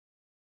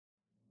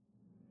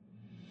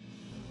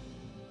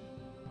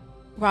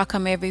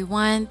Welcome,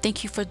 everyone.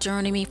 Thank you for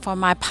joining me for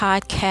my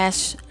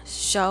podcast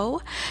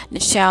show,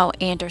 Nichelle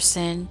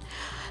Anderson,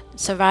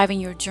 Surviving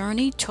Your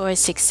Journey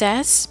Towards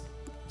Success.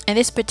 In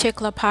this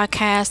particular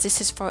podcast, this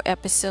is for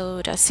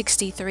episode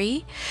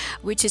 63,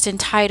 which is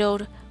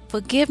entitled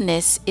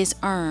Forgiveness is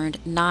Earned,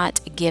 Not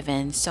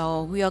Given.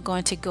 So, we are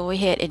going to go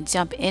ahead and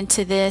jump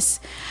into this.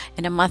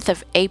 In the month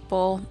of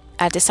April,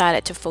 I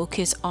decided to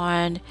focus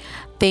on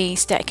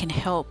things that can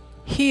help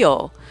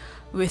heal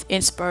with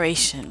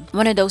inspiration.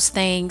 One of those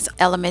things,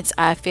 elements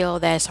I feel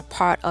that's a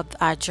part of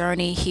our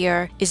journey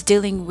here is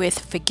dealing with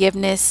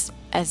forgiveness.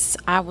 As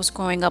I was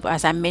growing up,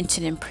 as I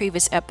mentioned in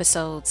previous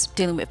episodes,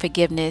 dealing with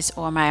forgiveness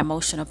or my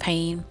emotional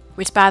pain,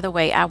 which by the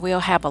way, I will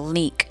have a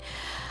link.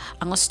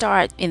 I'm going to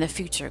start in the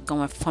future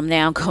going from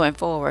now going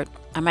forward.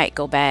 I might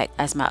go back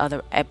as my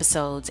other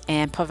episodes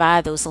and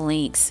provide those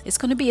links. It's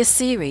going to be a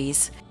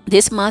series.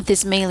 This month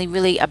is mainly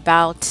really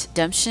about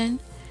redemption,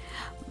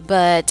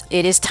 but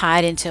it is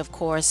tied into, of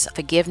course,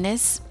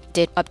 forgiveness.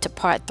 Did up to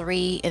part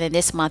 3, and then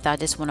this month I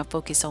just want to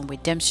focus on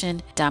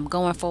redemption. I'm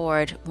going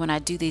forward when I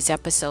do these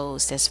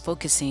episodes that's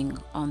focusing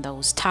on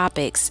those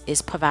topics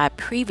is provide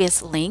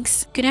previous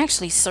links. You can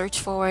actually search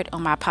for it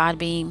on my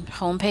Podbean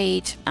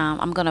homepage.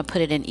 I'm going to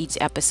put it in each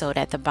episode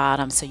at the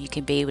bottom so you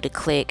can be able to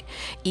click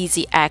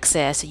easy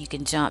access, so you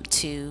can jump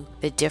to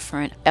the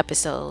different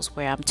episodes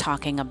where I'm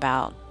talking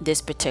about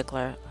this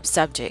particular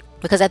subject,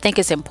 because I think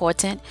it's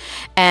important.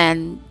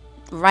 And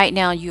right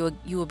now you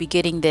will be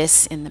getting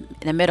this in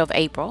the middle of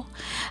April,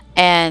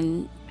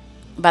 and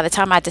by the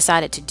time I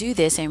decided to do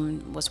this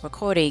and was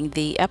recording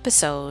the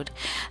episode,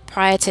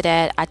 prior to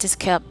that I just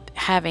kept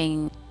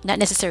having not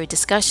necessary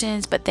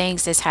discussions, but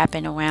things that's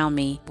happened around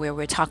me where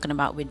we're talking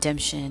about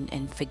redemption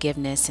and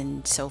forgiveness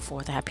and so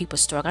forth, and how people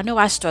struggle. I know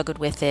I struggled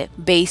with it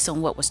based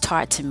on what was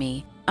taught to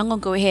me. I'm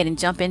going to go ahead and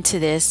jump into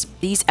this.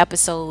 These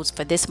episodes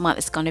for this month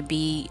is going to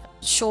be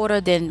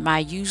shorter than my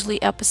usually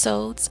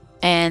episodes,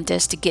 and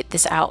just to get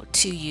this out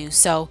to you.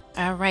 So,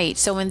 all right.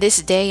 So in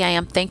this day, I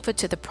am thankful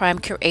to the prime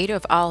creator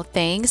of all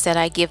things, that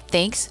I give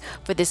thanks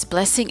for this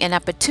blessing and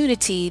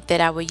opportunity,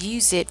 that I will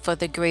use it for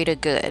the greater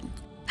good.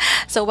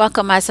 So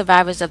welcome, my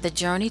survivors of the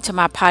journey, to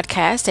my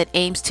podcast that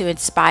aims to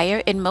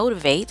inspire and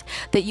motivate,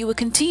 that you will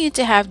continue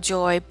to have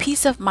joy,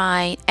 peace of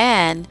mind,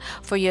 and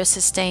for your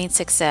sustained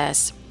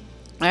success.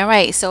 All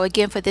right, so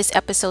again, for this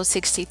episode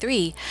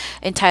 63,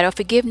 entitled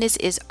Forgiveness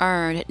is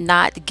Earned,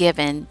 Not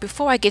Given.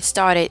 Before I get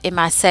started in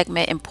my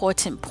segment,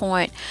 Important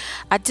Point,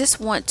 I just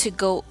want to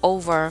go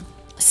over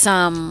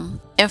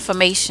some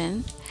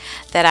information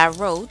that I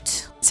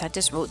wrote. So I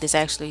just wrote this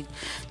actually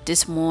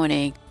this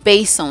morning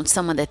based on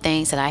some of the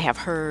things that I have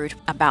heard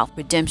about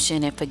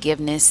redemption and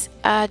forgiveness.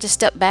 I just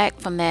stepped back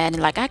from that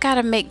and I got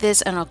to make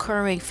this an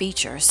occurring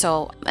feature.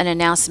 So an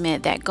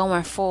announcement that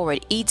going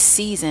forward, each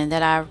season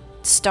that I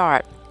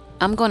start,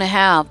 I'm going to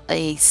have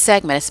a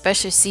segment, a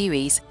special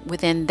series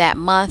within that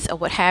month or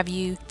what have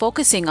you,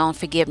 focusing on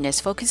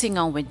forgiveness, focusing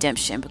on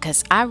redemption,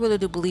 because I really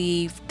do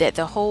believe that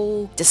the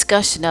whole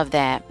discussion of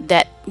that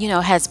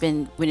has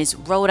been, when it's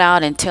rolled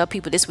out and tell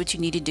people this is what you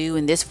need to do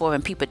in this form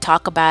and people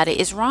talk about it,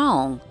 is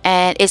wrong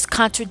and it's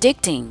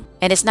contradicting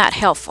and it's not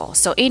helpful.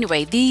 So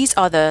anyway, these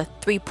are the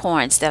 3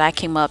 points that I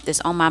came up that's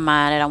on my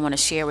mind that I want to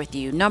share with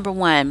you. Number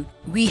 1,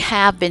 we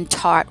have been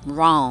taught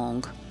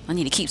wrong. I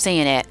need to keep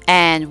saying that.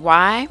 And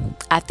why?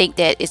 I think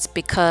that it's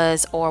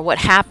because, or what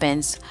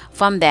happens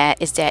from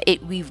that is that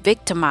it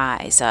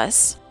re-victimize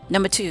us.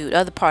 Number 2, the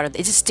other part of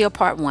it is still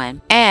part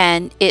 1.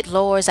 And it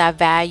lowers our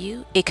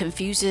value. It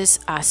confuses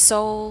our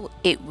soul.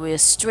 It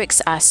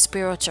restricts our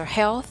spiritual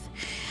health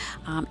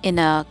in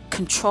a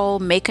control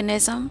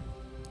mechanism.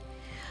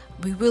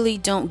 We really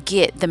don't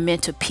get the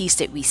mental peace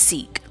that we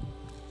seek.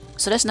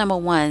 So that's number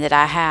 1, that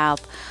I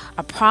have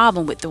a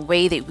problem with the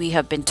way that we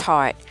have been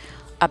taught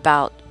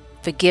about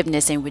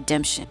forgiveness and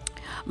redemption.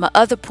 My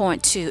other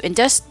point too, and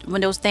just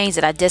when those things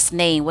that I just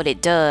named, what it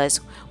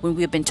does when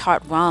we've been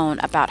taught wrong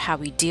about how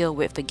we deal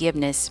with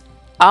forgiveness,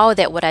 all of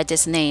that what I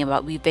just named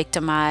about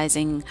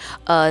re-victimizing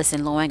us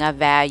and lowering our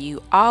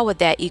value, all of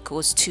that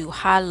equals to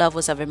high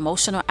levels of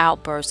emotional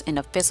outbursts in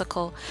a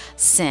physical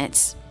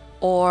sense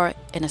or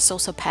in a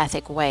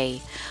sociopathic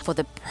way for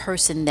the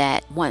person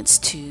that wants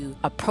to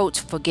approach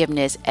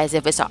forgiveness as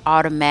if it's an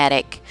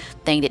automatic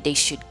thing that they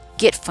should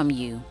get from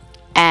you.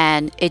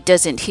 And it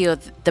doesn't heal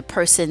the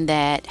person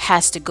that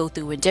has to go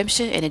through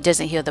redemption, and it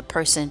doesn't heal the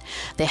person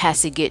that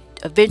has to get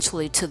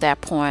eventually to that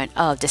point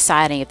of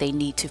deciding if they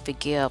need to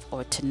forgive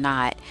or to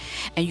not.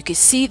 And you can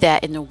see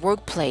that in the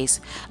workplace,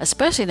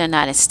 especially in the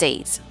United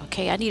States.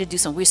 Okay, I need to do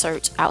some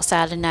research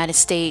outside of the United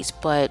States,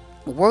 but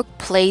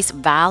workplace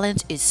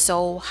violence is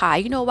so high.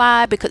 You know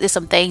why? Because there's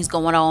some things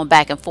going on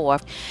back and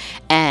forth,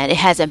 and it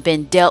hasn't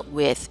been dealt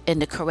with in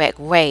the correct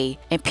way,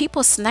 and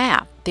people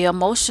snap. The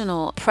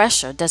emotional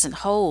pressure doesn't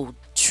hold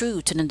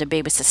true to them to be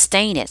able to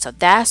sustain it. So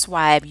that's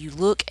why if you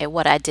look at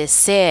what I just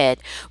said,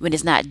 when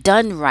it's not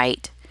done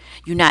right,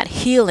 you're not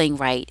healing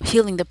right,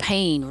 healing the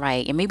pain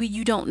right, and maybe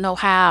you don't know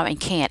how and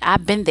can't.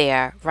 I've been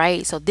there,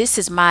 right? So this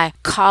is my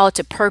call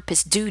to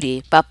purpose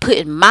duty by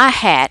putting my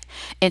hat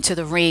into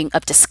the ring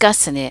of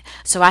discussing it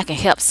so I can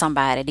help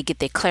somebody to get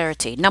their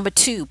clarity. Number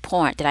two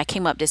point that I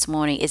came up this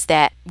morning is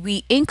that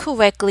we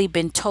incorrectly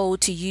been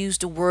told to use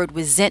the word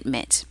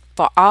resentment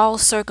for all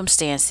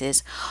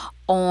circumstances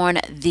on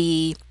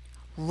the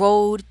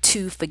road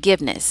to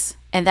forgiveness.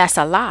 And that's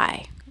a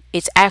lie.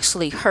 It's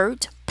actually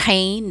hurt,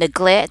 pain,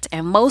 neglect,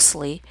 and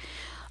mostly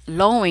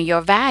lowering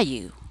your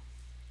value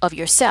of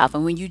yourself.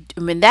 And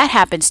when that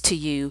happens to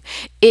you,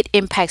 it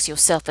impacts your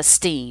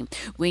self-esteem.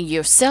 When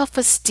your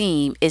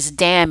self-esteem is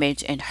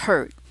damaged and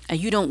hurt and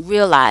you don't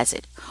realize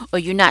it, or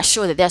you're not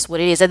sure that that's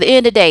what it is, at the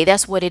end of the day,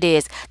 that's what it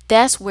is.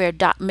 That's where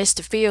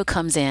Mr. Fear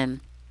comes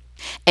in,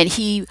 and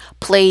he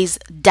plays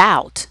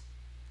doubt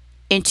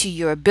into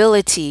your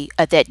ability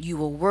that you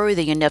were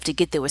worthy enough to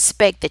get the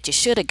respect that you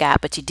should have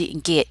got, but you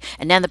didn't get.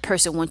 And now the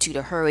person wants you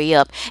to hurry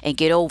up and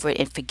get over it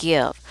and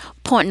forgive.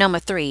 Point number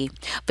three,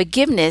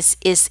 forgiveness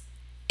is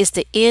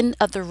the end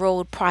of the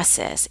road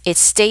process. It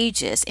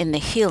stages in the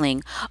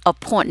healing of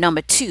point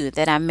number two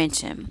that I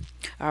mentioned.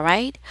 All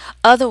right.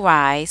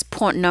 Otherwise,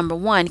 point number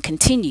one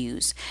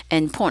continues.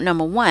 And point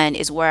number one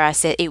is where I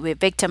said it will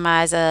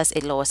victimize us,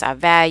 it lowers our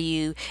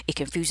value, it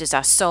confuses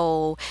our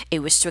soul, it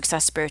restricts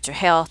our spiritual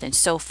health, and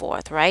so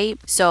forth. Right.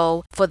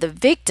 So for the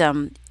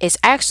victim, it's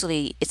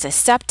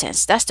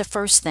acceptance. That's the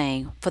first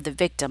thing for the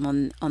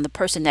victim, on the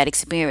person that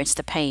experienced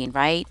the pain.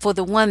 Right. For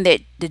the one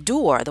that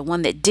the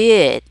one that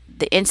did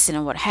the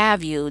incident, what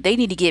have you, they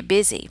need to get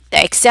busy.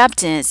 The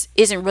acceptance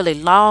isn't really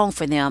long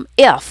for them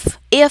if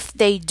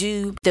they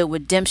do the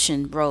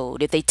redemption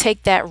road. If they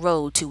take that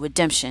road to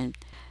redemption,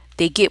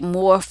 they get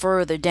more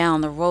further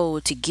down the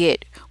road to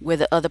get where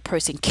the other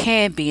person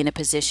can be in a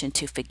position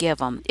to forgive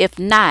them. If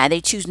not, they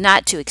choose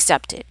not to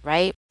accept it,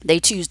 right? They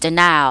choose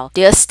denial.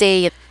 They'll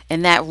stay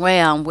in that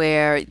realm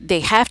where they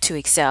have to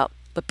accept,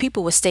 but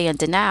people will stay in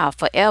denial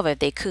forever if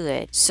they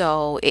could.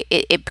 So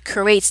it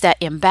creates that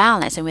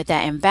imbalance. And with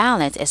that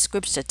imbalance, as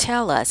scripture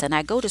tell us, and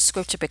I go to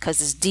scripture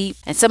because it's deep,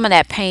 and some of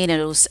that pain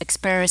and those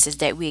experiences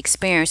that we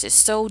experience is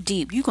so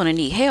deep, you're going to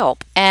need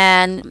help.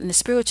 And in the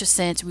spiritual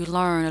sense, we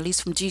learn, at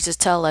least from Jesus,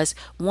 tell us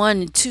 1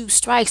 and 2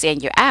 strikes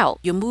and you're out.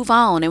 You move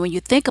on. And when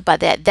you think about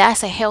that,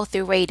 that's a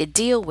healthy way to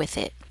deal with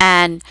it.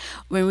 And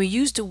when we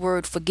use the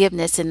word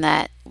forgiveness in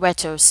that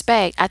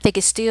retrospect, I think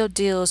it still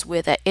deals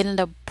with an end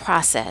of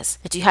process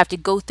that you have to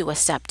go through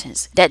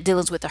acceptance. That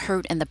deals with the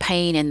hurt and the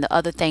pain and the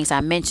other things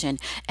I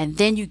mentioned. And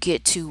then you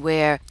get to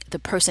where the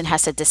person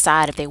has to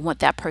decide if they want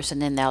that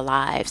person in their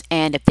lives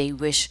and if they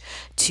wish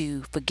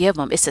to forgive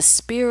them. It's a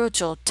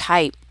spiritual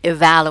type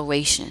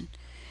evaluation.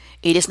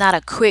 It is not a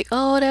quick,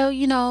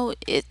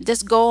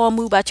 just go on,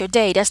 move about your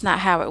day. That's not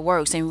how it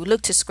works. And we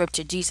look to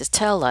scripture, Jesus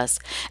tell us,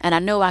 and I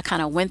know I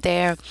kind of went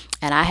there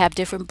and I have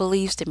different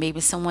beliefs than maybe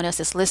someone else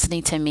is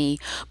listening to me,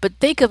 but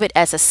think of it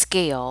as a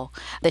scale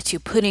that you're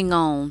putting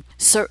on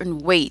certain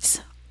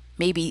weights,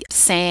 maybe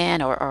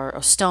sand or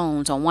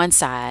stones on one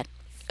side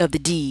of the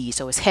D,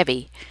 so it's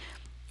heavy,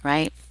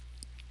 right?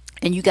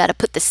 And you got to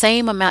put the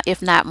same amount,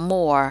 if not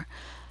more,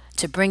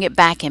 to bring it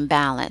back in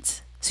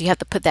balance. So you have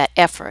to put that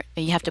effort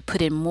and you have to put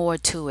in more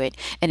to it.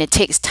 And it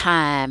takes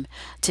time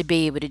to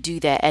be able to do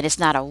that. And it's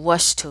not a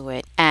rush to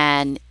it.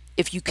 And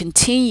if you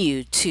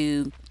continue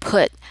to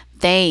put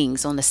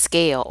things on the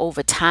scale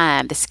over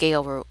time, the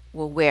scale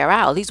will wear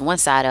out, at least one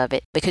side of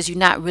it, because you're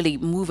not really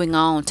moving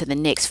on to the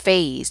next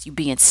phase. You're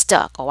being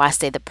stuck. Or I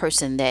say the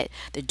person that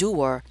the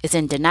doer is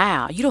in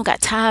denial. You don't got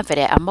time for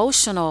that.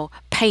 Emotional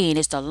pain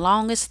is the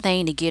longest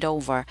thing to get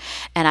over.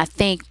 And I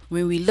think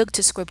when we look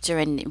to scripture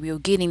and we're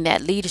getting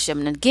that leadership,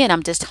 and again,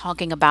 I'm just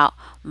talking about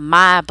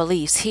my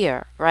beliefs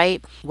here,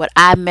 right? What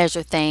I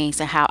measure things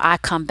and how I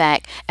come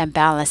back and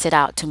balance it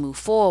out to move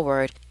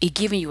forward. It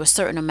giving you a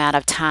certain amount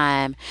of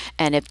time.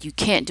 And if you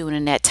can't do it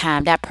in that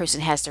time, that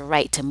person has the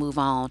right to move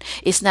on.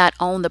 It's not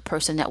on the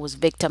person that was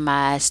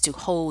victimized to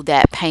hold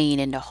that pain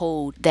and to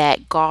hold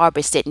that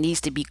garbage that needs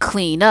to be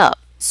cleaned up.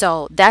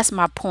 So that's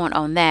my point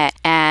on that.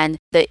 And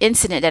the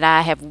incident that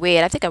I have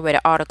read, I think I read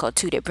an article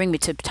too that bring me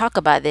to talk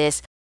about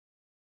this.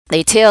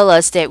 They tell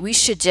us that we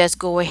should just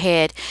go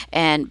ahead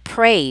and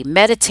pray,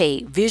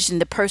 meditate, vision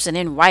the person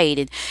in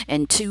right,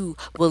 and to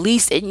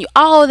release it. And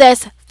all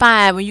that's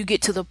fine when you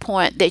get to the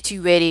point that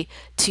you're ready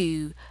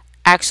to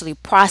actually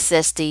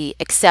process the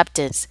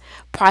acceptance,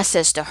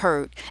 process the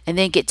hurt, and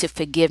then get to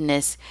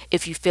forgiveness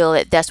if you feel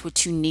that that's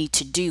what you need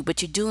to do.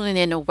 But you're doing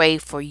it in a way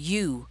for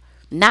you,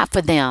 not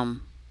for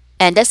them.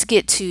 And let's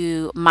get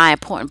to my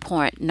important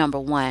point number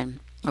one.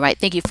 All right,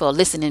 thank you for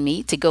listening to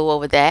me to go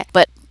over that.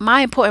 But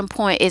my important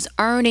point is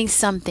earning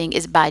something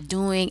is by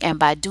doing, and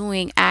by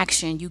doing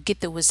action, you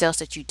get the results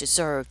that you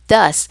deserve.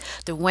 Thus,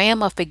 the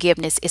realm of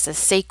forgiveness is a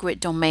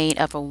sacred domain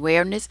of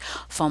awareness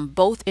from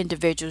both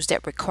individuals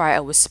that require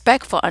a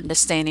respectful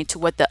understanding to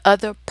what the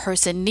other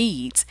person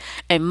needs.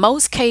 In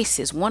most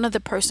cases, one of the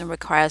person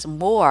requires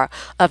more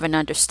of an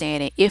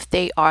understanding if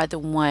they are the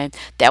one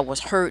that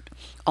was hurt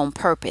on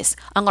purpose.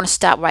 I'm going to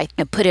stop right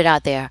and put it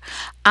out there.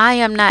 I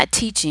am not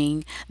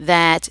teaching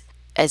that,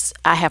 as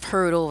I have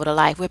heard over the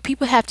life, where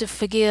people have to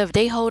forgive,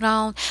 they hold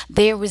on,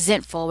 they're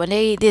resentful, and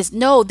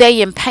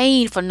they in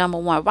pain for number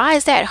one. Why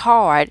is that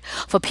hard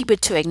for people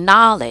to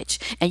acknowledge?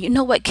 And you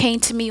know what came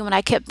to me when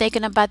I kept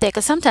thinking about that?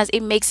 Because sometimes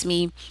it makes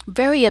me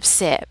very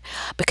upset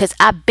because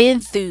I've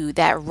been through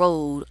that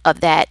road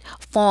of that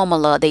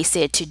formula they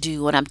said to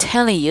do, and I'm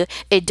telling you,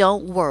 it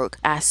don't work.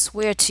 I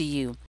swear to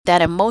you.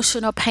 That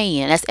emotional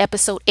pain, that's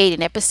episode 8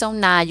 and episode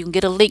 9. You can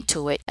get a link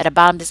to it at the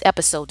bottom of this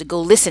episode to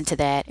go listen to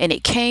that. And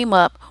it came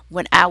up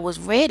when I was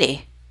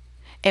ready.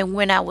 And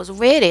when I was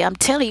ready, I'm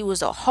telling you, it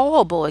was a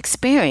horrible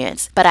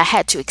experience. But I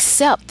had to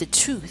accept the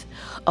truth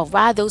of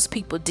why those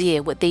people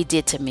did what they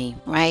did to me,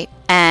 right?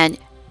 And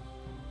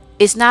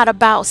it's not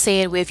about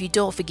saying, well, if you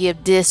don't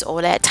forgive this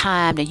or that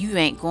time, then you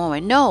ain't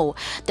growing. No,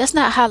 that's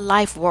not how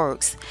life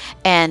works.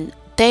 And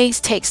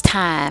things takes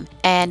time,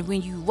 and when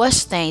you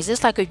rush things,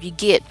 it's like if you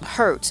get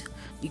hurt,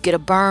 you get a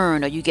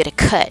burn or you get a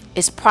cut,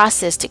 it's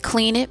processed to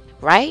clean it,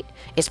 right?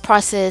 It's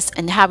processed,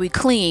 and how we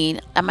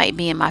clean, that might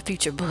be in my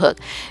future book,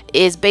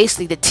 is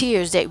basically the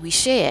tears that we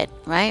shed,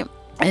 right?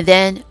 And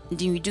then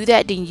you do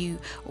that, then you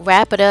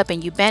wrap it up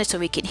and you band it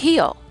so it can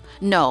heal.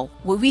 No,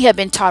 what I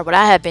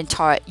have been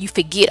taught, you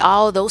forget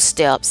all those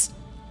steps.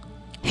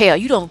 Hell,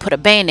 you don't put a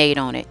band-aid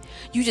on it.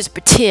 You just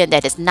pretend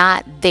that it's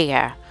not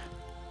there,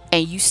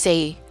 and you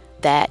say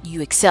that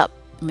you accept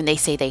when they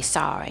say they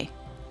sorry.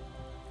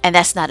 And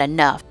that's not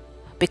enough,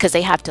 because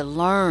they have to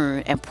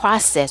learn and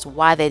process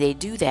why they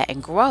do that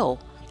and grow.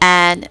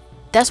 And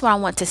that's what I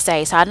want to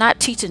say. So I'm not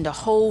teaching to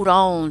hold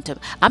on to,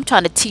 I'm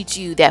trying to teach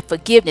you that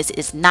forgiveness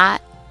is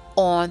not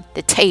on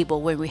the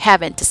table when we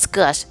haven't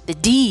discussed the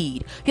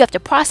deed. You have to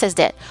process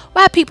that.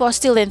 Why people are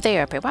still in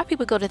therapy? Why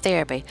people go to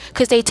therapy?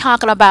 Because they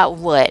talking about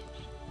what?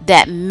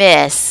 That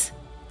mess.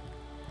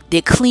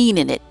 They're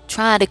cleaning it,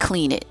 trying to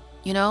clean it,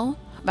 you know?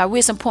 My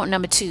wisdom point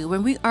number 2,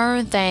 when we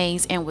earn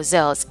things and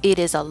results, it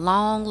is a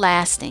long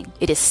lasting,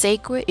 it is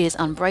sacred, it is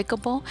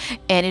unbreakable,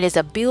 and it is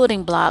a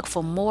building block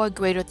for more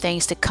greater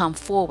things to come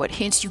forward.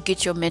 Hence, you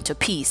get your mental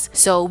peace.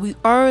 So we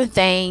earn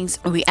things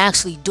and we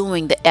actually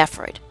doing the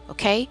effort.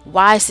 Okay,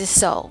 why is this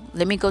so?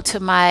 Let me go to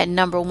my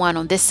number 1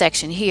 on this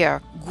section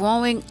here.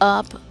 Growing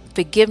up,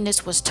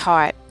 forgiveness was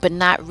taught but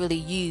not really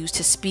used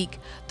to speak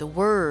the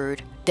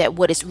word that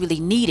what is really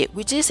needed,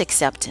 which is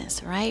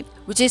acceptance, right?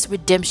 Which is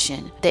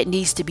redemption that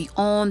needs to be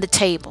on the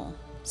table.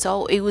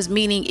 So it was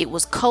meaning it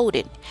was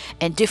coded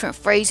and different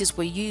phrases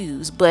were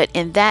used, but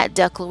in that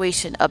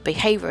declaration of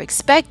behavior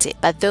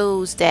expected by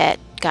those that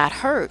got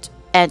hurt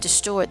and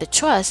destroyed the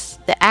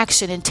trust, the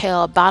action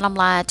entailed, bottom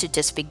line, to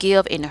just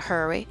forgive in a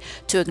hurry,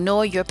 to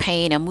ignore your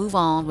pain and move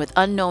on with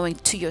unknowing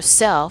to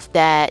yourself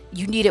that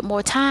you needed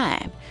more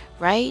time,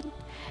 right?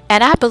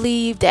 And I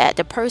believe that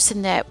the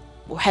person that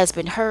has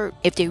been hurt,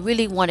 if they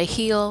really want to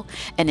heal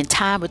and in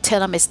time would tell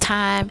them it's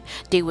time,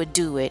 they would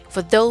do it.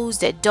 For those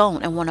that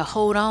don't and want to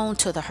hold on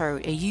to the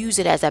hurt and use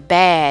it as a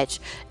badge,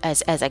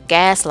 as a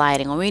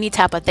gaslighting or any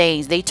type of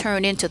things, they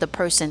turn into the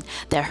person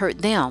that hurt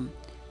them,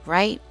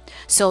 right?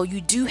 So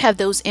you do have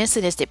those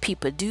incidents that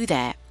people do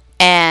that,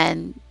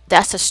 and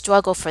that's a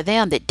struggle for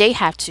them that they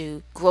have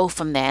to grow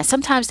from that. And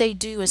sometimes they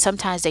do and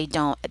sometimes they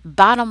don't.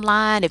 Bottom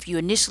line, if you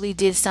initially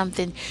did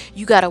something,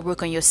 you got to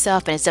work on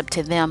yourself, and it's up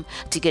to them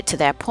to get to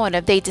that point.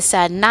 If they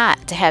decide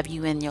not to have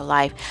you in your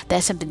life,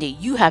 that's something that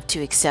you have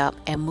to accept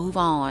and move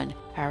on.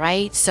 All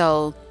right,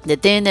 so the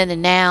then and the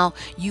now,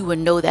 you will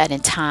know that in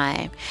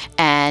time.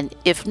 And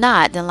if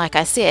not, then like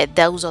I said,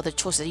 those are the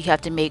choices you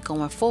have to make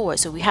going forward.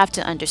 So we have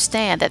to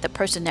understand that the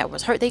person that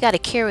was hurt, they got to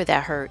carry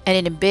that hurt, and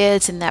it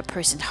embeds in that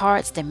person's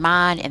hearts, their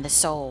mind, and the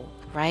soul,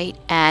 right?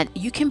 And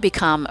you can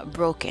become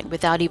broken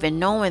without even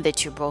knowing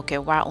that you're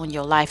broken while on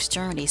your life's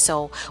journey.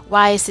 So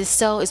why is this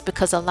so? It's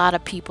because a lot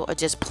of people are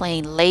just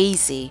plain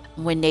lazy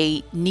when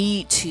they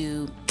need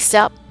to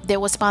accept their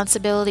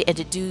responsibility and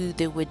to do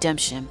the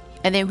redemption.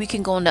 And then we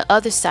can go on the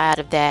other side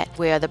of that,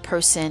 where the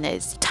person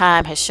is,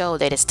 time has showed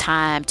that it's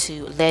time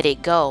to let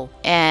it go,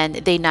 and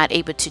they're not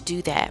able to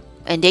do that.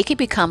 And they can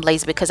become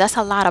lazy because that's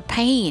a lot of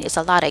pain. It's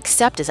a lot of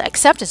acceptance.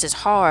 Acceptance is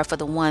hard for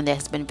the one that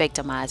has been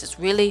victimized. It's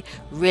really,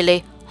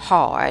 really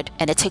hard,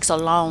 and it takes a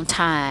long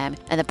time.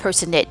 And the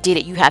person that did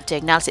it, you have to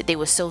acknowledge that they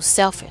were so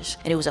selfish,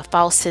 and it was a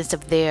false sense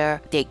of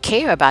they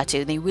care about you,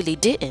 and they really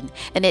didn't.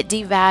 And it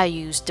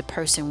devalues the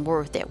person's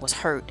worth that was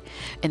hurt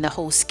in the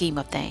whole scheme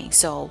of things.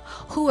 So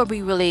who are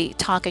we really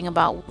talking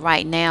about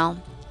right now?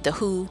 The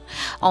who.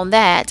 On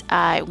that,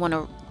 I want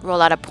to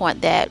roll out a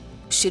point that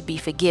should be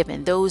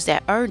forgiven. Those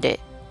that earned it.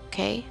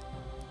 Okay,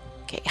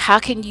 Okay, how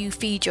can you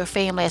feed your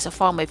family as a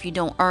farmer if you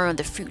don't earn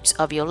the fruits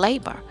of your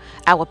labor?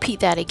 I will repeat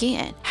that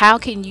again. How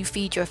can you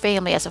feed your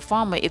family as a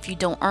farmer if you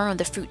don't earn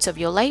the fruits of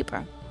your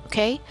labor?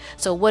 Okay,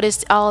 so what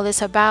is all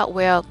this about?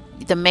 Well,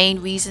 the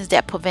main reasons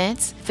that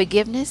prevents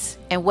forgiveness,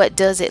 and what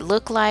does it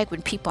look like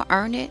when people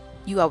earn it?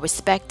 You are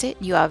respected,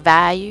 you are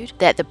valued,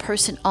 that the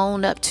person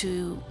owned up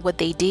to what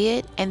they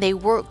did and they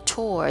work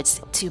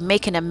towards to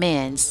making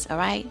amends, all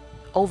right?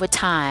 Over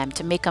time,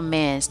 to make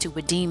amends, to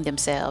redeem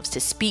themselves, to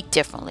speak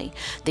differently.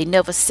 They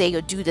never say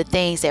or do the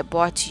things that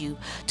brought you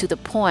to the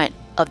point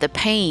of the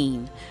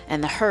pain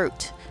and the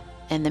hurt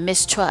and the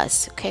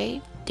mistrust,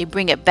 okay? They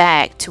bring it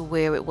back to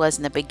where it was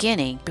in the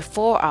beginning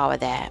before all of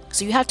that.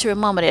 So you have to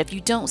remember that if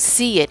you don't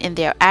see it in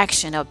their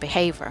action or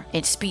behavior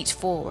and speech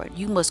forward,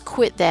 you must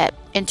quit that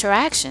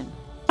interaction.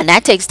 And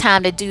that takes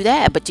time to do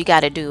that, but you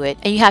got to do it.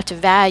 And you have to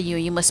value,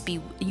 you must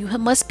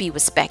be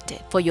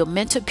respected. For your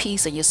mental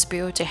peace and your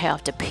spiritual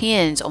health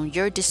depends on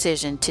your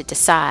decision to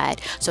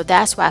decide. So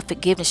that's why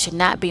forgiveness should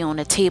not be on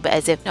the table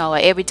as if no,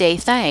 an everyday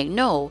thing.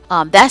 No,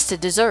 that's the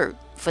dessert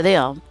for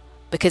them,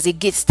 because it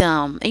gets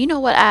them. And you know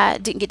what? I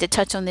didn't get to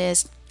touch on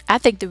this. I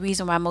think the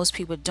reason why most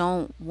people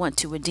don't want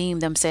to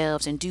redeem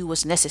themselves and do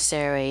what's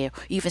necessary, or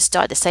even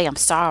start to say I'm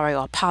sorry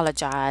or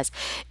apologize,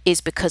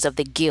 is because of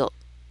the guilt.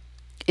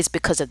 It's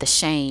because of the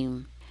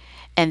shame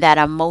and that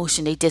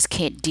emotion. They just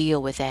can't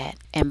deal with that.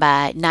 And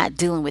by not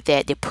dealing with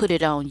that, they put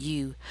it on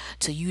you,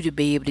 to you to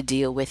be able to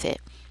deal with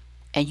it.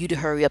 And you to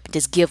hurry up and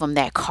just give them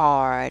that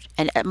card.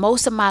 And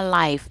most of my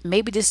life,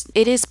 maybe this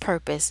it is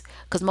purpose,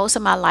 because most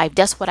of my life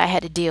that's what I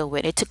had to deal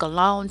with. It took a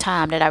long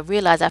time that I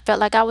realized I felt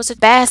like I was a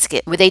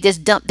basket where they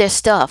just dumped their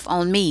stuff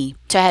on me.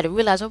 So I had to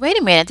realize, well, wait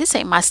a minute, this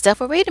ain't my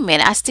stuff. Well, wait a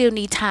minute, I still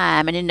need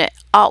time. And then the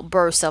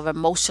outbursts of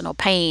emotional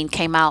pain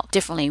came out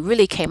differently,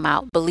 really came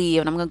out.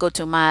 Believe, and I'm gonna go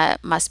to my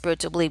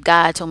spiritual belief.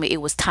 God told me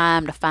it was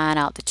time to find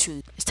out the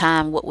truth. It's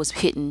time what was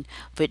hidden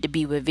for it to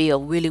be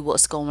revealed, really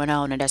what's going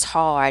on. And that's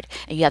hard.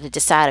 And you have to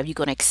decide if you're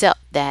going to accept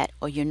that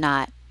or you're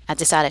not. I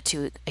decided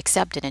to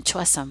accept it and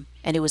trust him.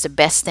 And it was the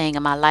best thing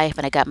in my life.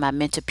 And I got my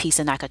mental peace,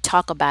 and I could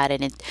talk about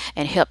it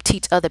and help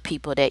teach other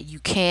people that you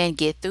can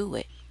get through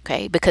it.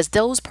 Okay, because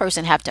those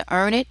person have to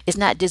earn it. It's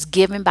not just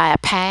given by a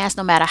past,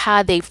 no matter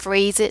how they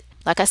phrase it.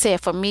 Like I said,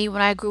 for me,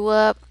 when I grew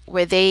up,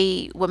 where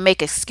they would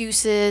make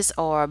excuses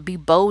or be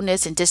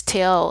boldness and just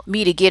tell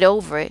me to get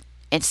over it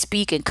and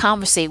speak and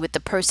conversate with the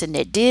person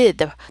that did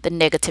the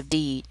negative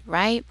deed,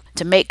 right?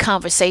 To make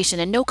conversation,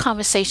 and no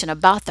conversation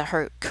about the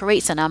hurt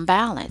creates an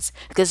unbalance,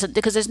 because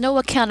there's no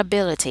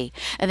accountability.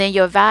 And then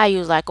your value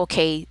is like,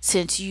 okay,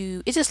 since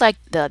it's just like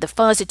the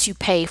funds that you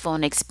pay for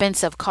an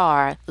expensive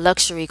car,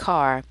 luxury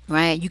car,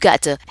 right? You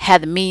got to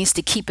have the means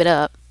to keep it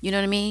up. You know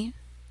what I mean?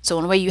 So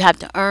in a way, you have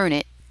to earn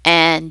it.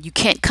 And you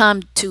can't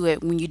come to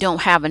it when you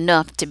don't have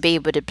enough to be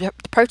able to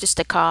purchase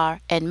the car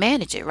and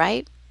manage it,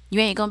 right? You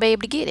ain't going to be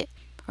able to get it,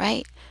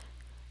 right?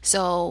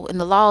 So in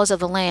the laws of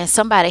the land,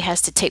 somebody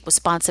has to take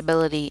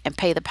responsibility and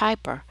pay the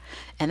piper.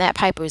 And that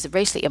piper is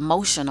basically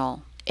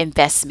emotional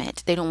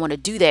investment. They don't want to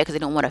do that because they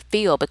don't want to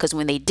feel, because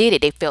when they did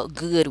it, they felt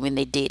good when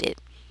they did it.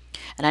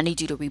 And I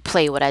need you to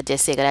replay what I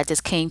just said, because that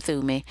just came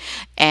through me.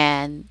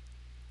 And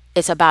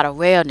it's about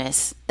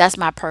awareness. That's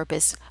my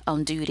purpose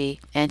on duty.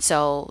 And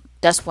so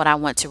that's what I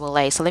want to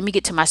relay. So let me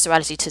get to my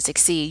strategy to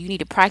succeed. You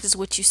need to practice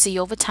what you see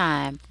over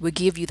time. Will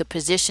give you the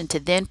position to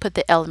then put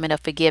the element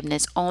of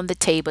forgiveness on the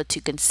table to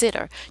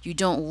consider. You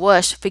don't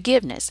rush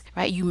forgiveness,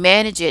 right? You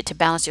manage it to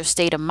balance your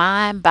state of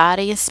mind,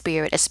 body, and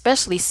spirit,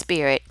 especially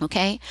spirit,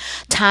 okay?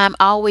 Time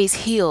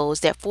always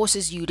heals. That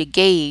forces you to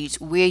gauge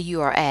where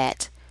you are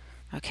at,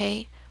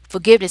 okay?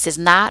 Forgiveness is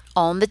not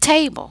on the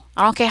table.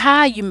 I don't care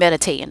how you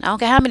meditating. I don't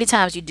care how many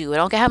times you do it. I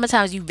don't care how many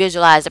times you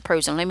visualize the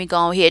person. Let me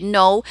go ahead.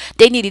 No,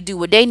 they need to do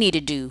what they need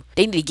to do.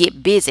 They need to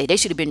get busy. They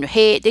should have been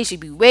ahead. They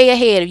should be way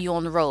ahead of you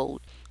on the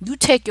road. You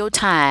take your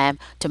time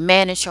to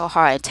manage your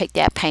heart and take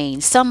that pain.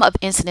 Some of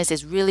incidents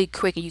is really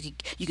quick, and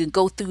you can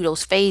go through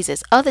those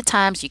phases. Other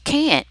times you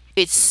can't.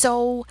 It's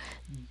so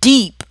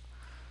deep.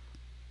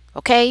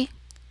 Okay?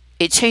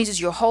 It changes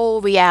your whole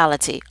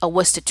reality of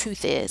what the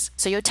truth is.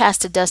 So your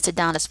task to dust it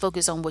down is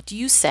focus on what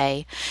you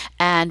say.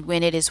 And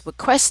when it is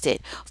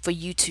requested for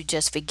you to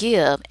just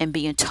forgive and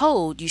being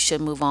told you should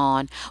move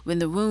on, when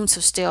the wounds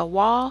are still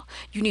raw,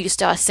 you need to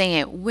start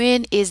saying,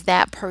 when is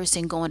that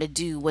person going to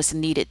do what's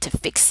needed to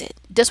fix it?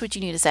 That's what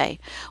you need to say.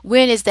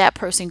 When is that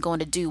person going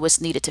to do what's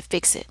needed to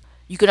fix it?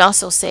 You could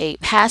also say,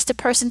 has the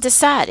person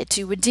decided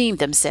to redeem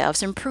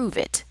themselves and prove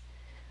it?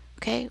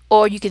 Okay.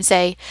 Or you can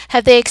say,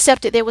 have they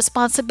accepted their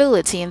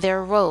responsibility and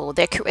their role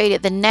that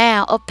created the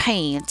now of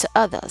pain to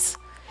others?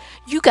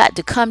 You got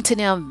to come to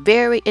them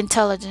very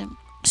intelligent,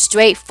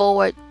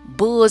 straightforward,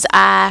 bull's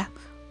eye,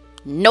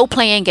 No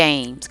playing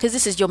games, because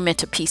this is your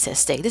mental peace at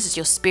stake. This is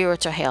your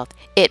spiritual health.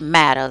 It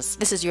matters.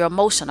 This is your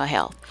emotional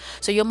health.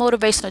 So your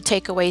motivational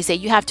takeaway is that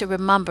you have to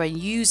remember and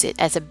use it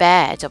as a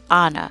badge of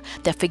honor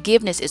that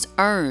forgiveness is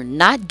earned,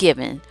 not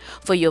given,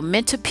 for your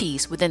mental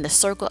peace within the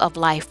circle of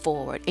life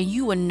forward. And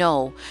you will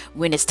know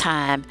when it's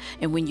time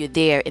and when you're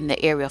there in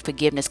the area of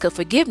forgiveness. Because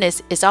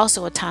forgiveness is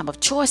also a time of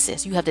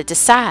choices. You have to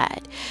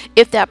decide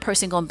if that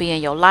person going to be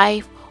in your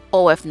life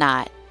or if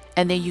not.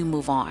 And then you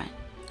move on.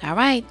 All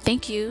right.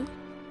 Thank you.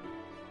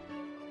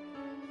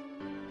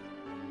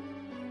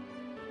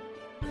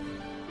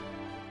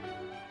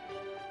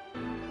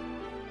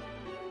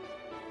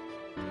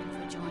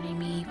 Joining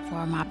me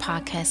for my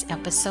podcast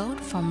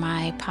episode for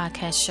my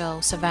podcast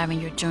show,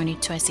 Surviving Your Journey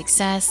to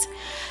Success,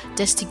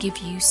 just to give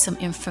you some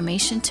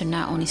information to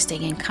not only stay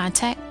in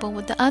contact, but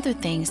with the other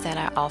things that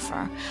I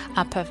offer.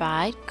 I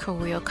provide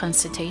career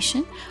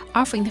consultation,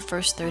 offering the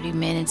first 30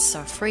 minutes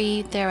are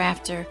free.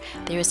 Thereafter,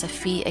 there is a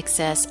fee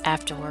access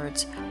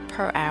afterwards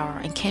per hour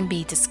and can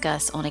be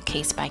discussed on a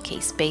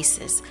case-by-case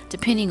basis,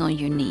 depending on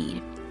your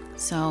need.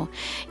 So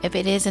if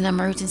it is an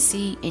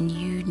emergency and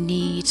you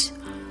need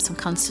some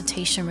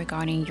consultation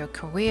regarding your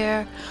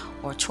career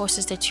or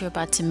choices that you're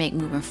about to make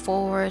moving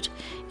forward,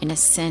 in a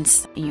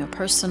sense, in your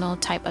personal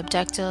type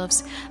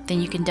objectives,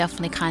 then you can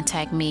definitely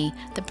contact me.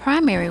 The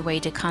primary way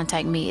to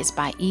contact me is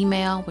by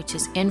email, which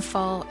is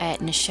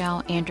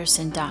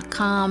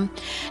info@NichelleAnderson.com.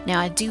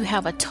 Now, I do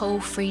have a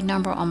toll-free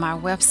number on my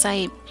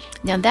website.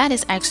 Now, that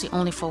is actually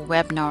only for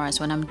webinars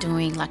when I'm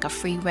doing like a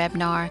free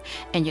webinar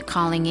and you're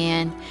calling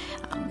in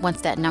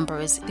once that number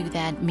is through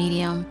that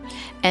medium.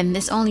 And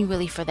it's only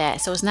really for that.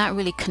 So it's not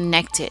really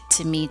connected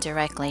to me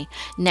directly.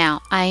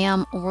 Now, I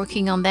am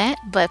working on that,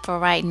 but for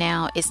right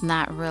now, it's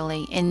not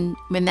really. And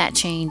when that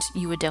changes,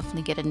 you would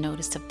definitely get a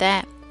notice of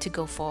that to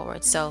go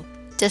forward. So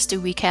just to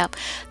recap,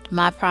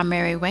 my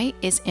primary way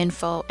is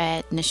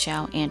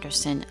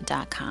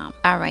info@NichelleAnderson.com.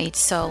 All right,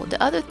 so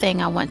the other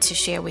thing I want to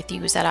share with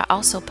you is that I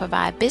also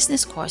provide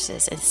business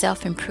courses and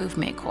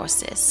self-improvement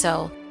courses.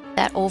 So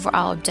that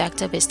overall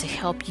objective is to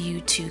help you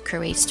to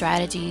create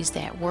strategies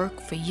that work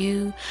for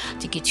you,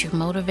 to get you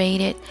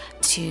motivated,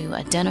 to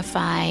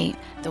identify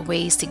the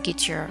ways to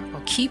get your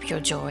or keep your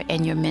joy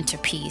and your mental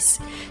peace.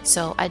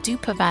 So I do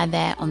provide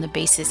that on the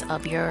basis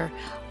of your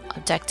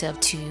objective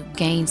to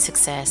gain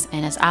success,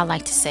 and as I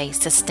like to say,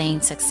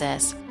 sustain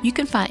success. You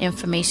can find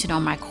information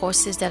on my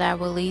courses that I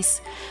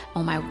release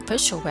on my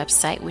official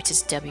website, which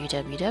is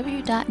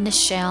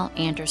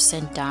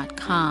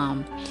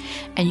www.NichelleAnderson.com,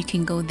 and you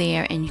can go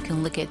there and you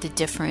can look at the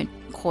different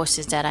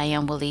courses that I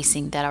am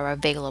releasing that are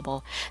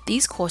available.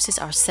 These courses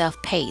are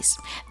self-paced.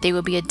 They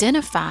will be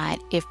identified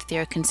if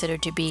they're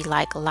considered to be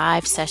like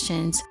live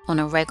sessions on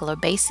a regular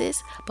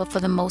basis, but for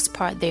the most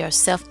part they are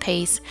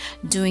self-paced.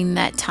 During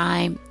that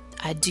time,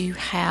 I do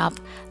have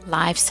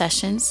live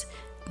sessions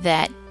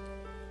that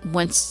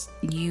once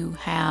you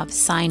have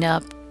signed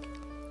up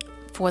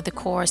for the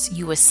course,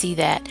 you will see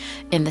that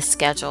in the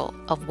schedule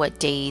of what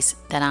days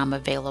that I'm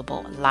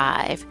available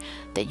live,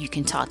 that you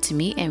can talk to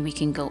me and we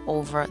can go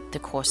over the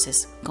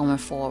courses going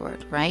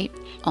forward, right,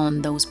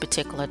 on those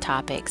particular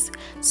topics.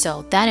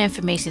 So that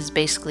information is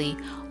basically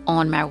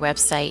on my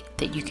website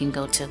that you can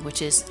go to,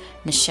 which is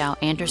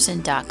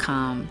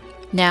NichelleAnderson.com.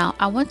 Now,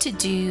 I want to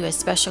do a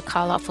special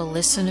call out for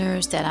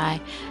listeners that I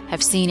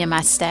have seen in my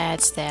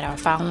stats that are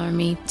following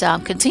me,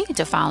 continue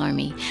to follow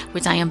me,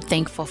 which I am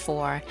thankful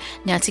for.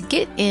 Now, to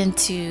get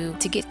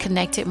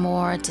connected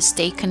more, to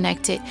stay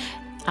connected,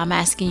 I'm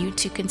asking you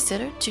to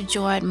consider to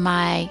join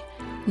my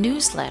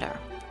newsletter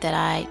that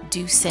I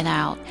do send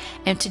out.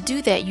 And to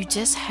do that, you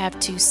just have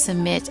to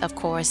submit, of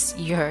course,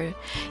 your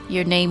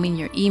name and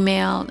your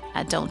email.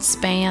 I don't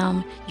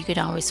spam. You can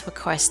always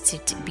request to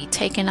be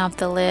taken off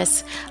the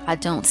list. I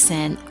don't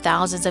send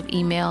thousands of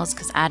emails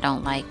because I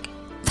don't like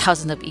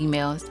thousands of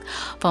emails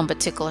from a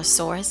particular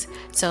source.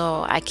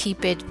 So I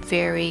keep it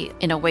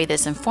in a way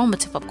that's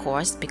informative, of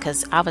course,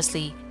 because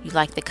obviously you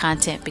like the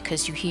content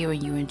because you hear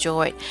and you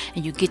enjoy it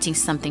and you're getting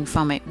something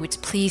from it, which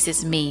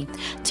pleases me.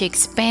 To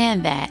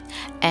expand that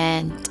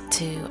and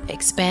to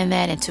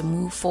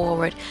move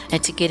forward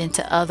and to get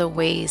into other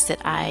ways that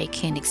I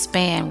can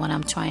expand what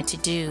I'm trying to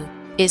do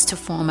is to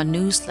form a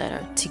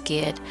newsletter, to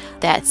get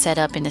that set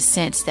up in the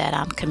sense that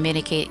I'm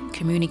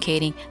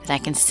communicating that I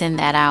can send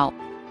that out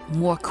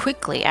more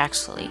quickly,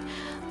 actually,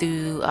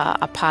 through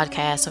a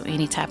podcast or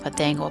any type of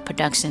thing or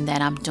production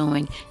that I'm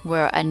doing,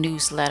 where a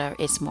newsletter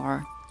is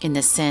more, in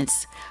the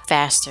sense,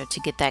 faster to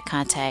get that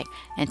contact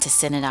and to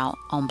send it out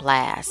on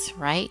blast,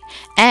 right?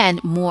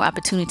 And more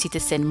opportunity to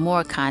send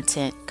more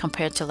content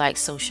compared to like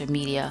social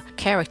media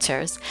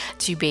characters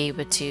to be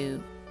able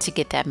to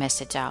get that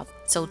message out.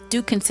 So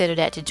do consider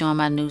that to join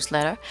my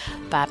newsletter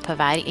by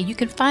providing, and you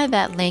can find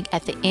that link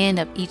at the end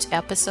of each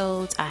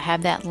episode. I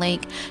have that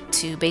link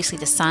to basically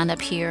to sign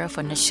up here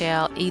for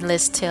Nichelle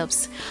E-List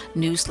Tips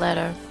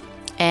newsletter.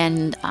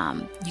 And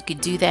you could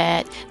do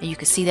that, and you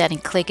can see that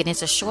and click. And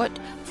it's a short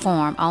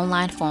form,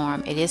 online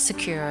form. It is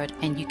secured,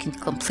 and you can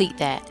complete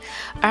that.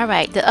 All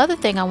right. The other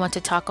thing I want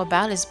to talk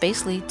about is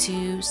basically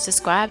to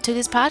subscribe to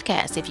this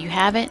podcast. If you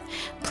haven't,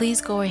 please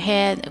go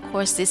ahead. Of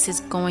course, this is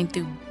going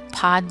through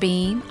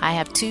Podbean. I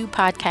have 2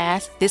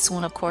 podcasts. This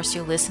one, of course,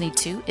 you're listening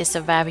to is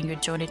Surviving Your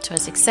Journey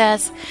Towards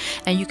Success.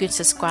 And you can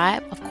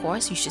subscribe. Of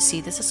course, you should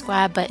see the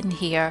subscribe button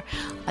here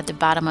at the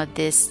bottom of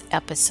this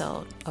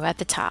episode or at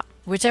the top,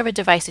 whichever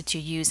device that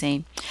you're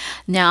using.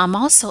 Now, I'm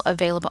also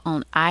available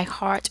on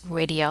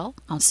iHeartRadio,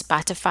 on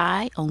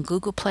Spotify, on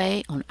Google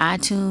Play, on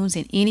iTunes,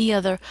 and any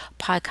other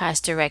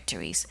podcast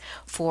directories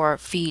for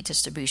feed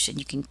distribution.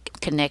 You can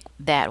connect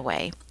that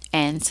way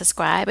and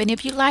subscribe. And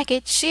if you like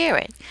it, share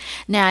it.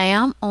 Now, I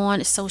am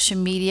on social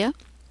media.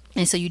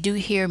 And so you do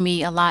hear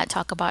me a lot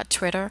talk about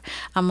Twitter.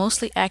 I'm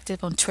mostly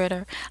active on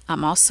Twitter.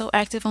 I'm also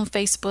active on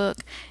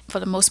Facebook. For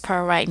the most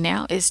part right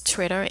now is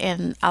Twitter.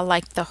 And I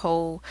like the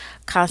whole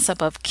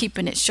concept of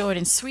keeping it short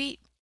and sweet.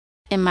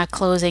 In my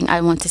closing,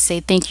 I want to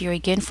say thank you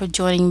again for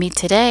joining me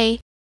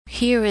today.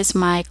 Here is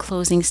my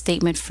closing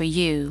statement for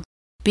you.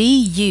 Be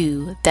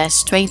you that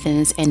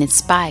strengthens and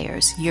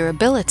inspires your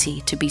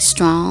ability to be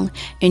strong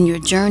in your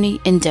journey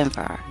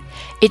endeavor.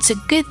 It's a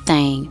good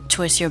thing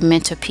towards your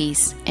mental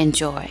peace and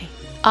joy,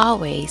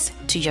 always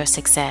to your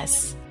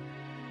success.